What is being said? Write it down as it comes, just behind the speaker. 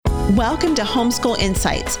Welcome to Homeschool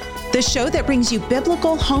Insights, the show that brings you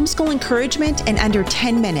biblical homeschool encouragement in under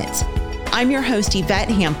 10 minutes. I'm your host, Yvette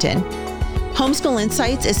Hampton. Homeschool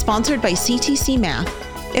Insights is sponsored by CTC Math.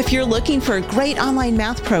 If you're looking for a great online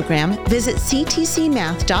math program, visit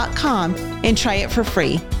ctcmath.com and try it for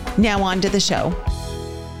free. Now on to the show.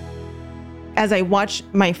 As I watch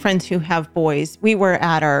my friends who have boys, we were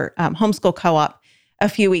at our homeschool co-op a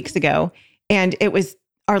few weeks ago, and it was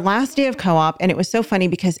our last day of co-op, and it was so funny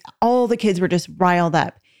because all the kids were just riled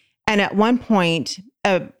up. And at one point,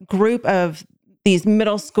 a group of these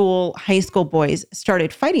middle school, high school boys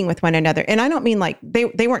started fighting with one another. And I don't mean like they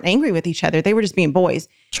weren't angry with each other. They were just being boys.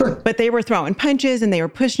 Sure. But they were throwing punches and they were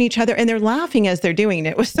pushing each other and they're laughing as they're doing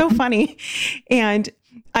it. It was so funny. And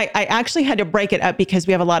I actually had to break it up because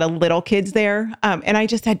we have a lot of little kids there. And I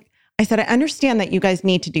said, I understand that you guys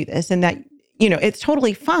need to do this and that, you know, it's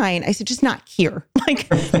totally fine. I said, just not here. Like,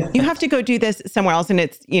 you have to go do this somewhere else. And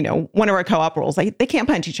it's, you know, one of our co-op rules. Like, they can't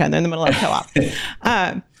punch each other in the middle of co-op.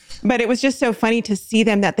 But it was just so funny to see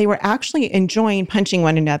them that they were actually enjoying punching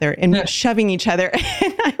one another and shoving each other.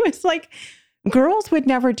 And I was like, girls would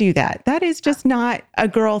never do that. That is just not a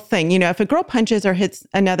girl thing. You know, if a girl punches or hits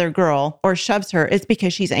another girl or shoves her, it's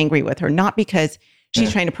because she's angry with her, not because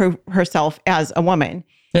she's trying to prove herself as a woman.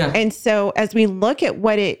 Yeah. And so as we look at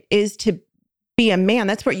what it is to be a man,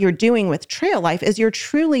 that's what you're doing with Trail Life, is you're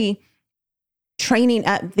truly training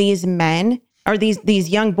up these men or these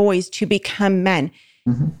young boys to become men.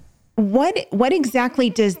 Mm-hmm. What exactly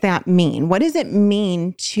does that mean? What does it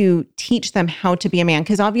mean to teach them how to be a man?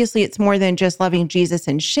 Because obviously it's more than just loving Jesus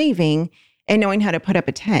and shaving and knowing how to put up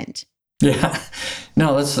a tent. Yeah,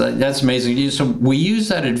 no, that's amazing. So we use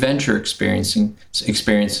that adventure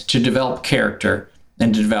experience to develop character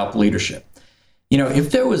and to develop leadership. You know,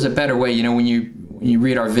 if there was a better way, you know, when you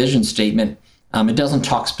read our vision statement, it doesn't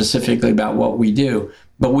talk specifically about what we do,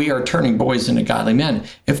 but we are turning boys into godly men.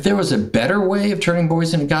 If there was a better way of turning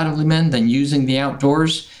boys into godly men than using the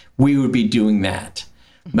outdoors, we would be doing that.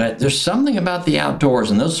 But there's something about the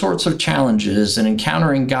outdoors and those sorts of challenges and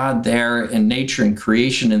encountering God there in nature and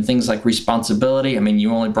creation and things like responsibility. I mean,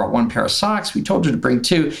 you only brought one pair of socks. We told you to bring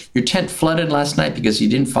two. Your tent flooded last night because you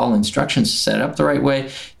didn't follow instructions to set it up the right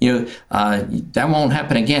way. You know, that won't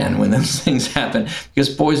happen again when those things happen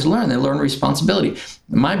because boys learn. They learn responsibility.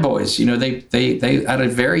 My boys, you know, they at a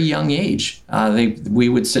very young age, we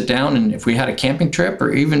would sit down and if we had a camping trip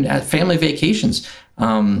or even at family vacations,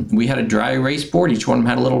 we had a dry erase board. Each one of them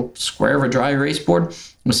had a little square of a dry erase board.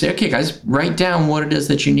 We'll say, okay, guys, write down what it is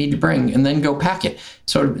that you need to bring and then go pack it.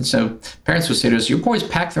 So parents would say to us, your boys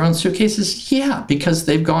pack their own suitcases? Yeah, because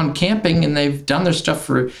they've gone camping and they've done their stuff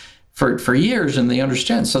for years and they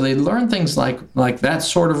understand. So they learn things like that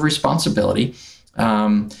sort of responsibility.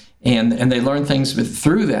 And they learn things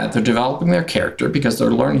through that. They're developing their character because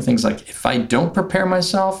they're learning things like, if I don't prepare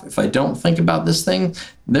myself, if I don't think about this thing,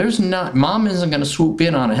 mom isn't going to swoop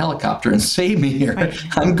in on a helicopter and save me here. Right.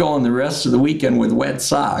 I'm going the rest of the weekend with wet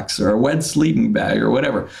socks or a wet sleeping bag or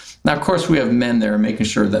whatever. Now, of course, we have men there making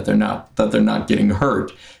sure that they're not getting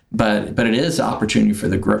hurt, but it is an opportunity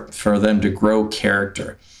for them to grow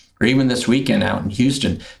character. Or even this weekend out in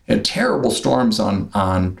Houston, had terrible storms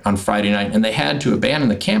on Friday night, and they had to abandon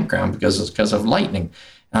the campground because of lightning.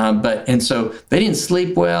 And so they didn't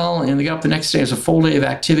sleep well, and they got up the next day. It was a full day of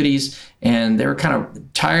activities, and they were kind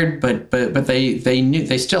of tired, but they knew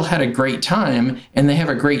they still had a great time, and they have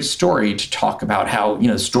a great story to talk about how, you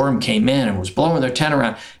know, the storm came in and was blowing their tent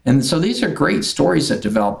around. And so these are great stories that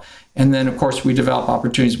develop. And then, of course, we develop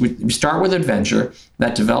opportunities. We start with adventure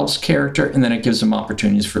that develops character, and then it gives them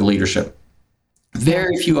opportunities for leadership.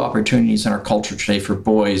 Very few opportunities in our culture today for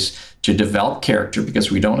boys to develop character because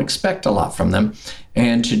we don't expect a lot from them,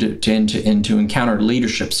 and to encounter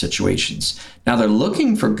leadership situations. Now, they're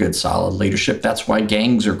looking for good, solid leadership. That's why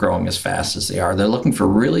gangs are growing as fast as they are. They're looking for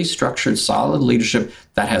really structured, solid leadership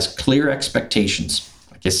that has clear expectations.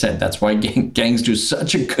 Like I said, that's why gangs do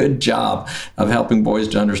such a good job of helping boys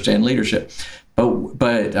to understand leadership. But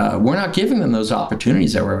we're not giving them those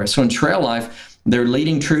opportunities everywhere. So in Trail Life, they're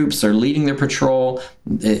leading troops, they're leading their patrol.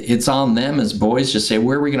 It's on them as boys to say,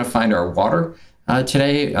 where are we going to find our water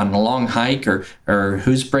today on a long hike, or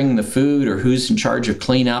who's bringing the food, or who's in charge of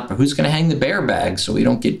cleanup, or who's going to hang the bear bag so we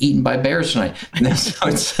don't get eaten by bears tonight. And those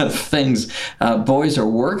sorts of things boys are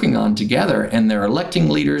working on together, and they're electing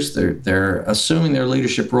leaders, they're assuming their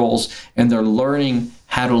leadership roles, and they're learning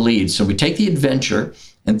how to lead. So we take the adventure,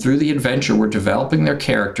 and through the adventure, we're developing their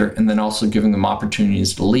character and then also giving them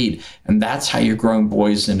opportunities to lead. And that's how you're growing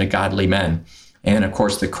boys into godly men. And of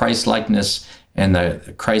course, the Christ-likeness and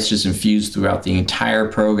the Christ is infused throughout the entire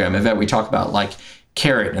program. In fact, we talk about like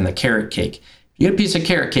carrot and the carrot cake. You get a piece of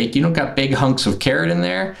carrot cake, you don't got big hunks of carrot in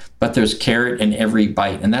there, but there's carrot in every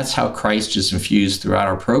bite. And that's how Christ is infused throughout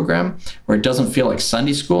our program, where it doesn't feel like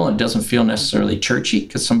Sunday school and it doesn't feel necessarily churchy,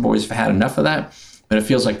 because some boys have had enough of that, but it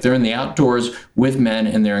feels like they're in the outdoors with men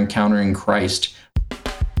and they're encountering Christ.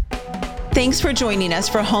 Thanks for joining us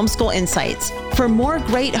for Homeschool Insights. For more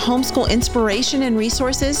great homeschool inspiration and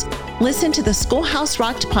resources, listen to the Schoolhouse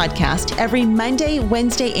Rocked podcast every Monday,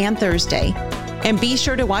 Wednesday, and Thursday. And be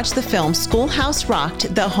sure to watch the film Schoolhouse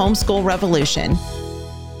Rocked: The Homeschool Revolution.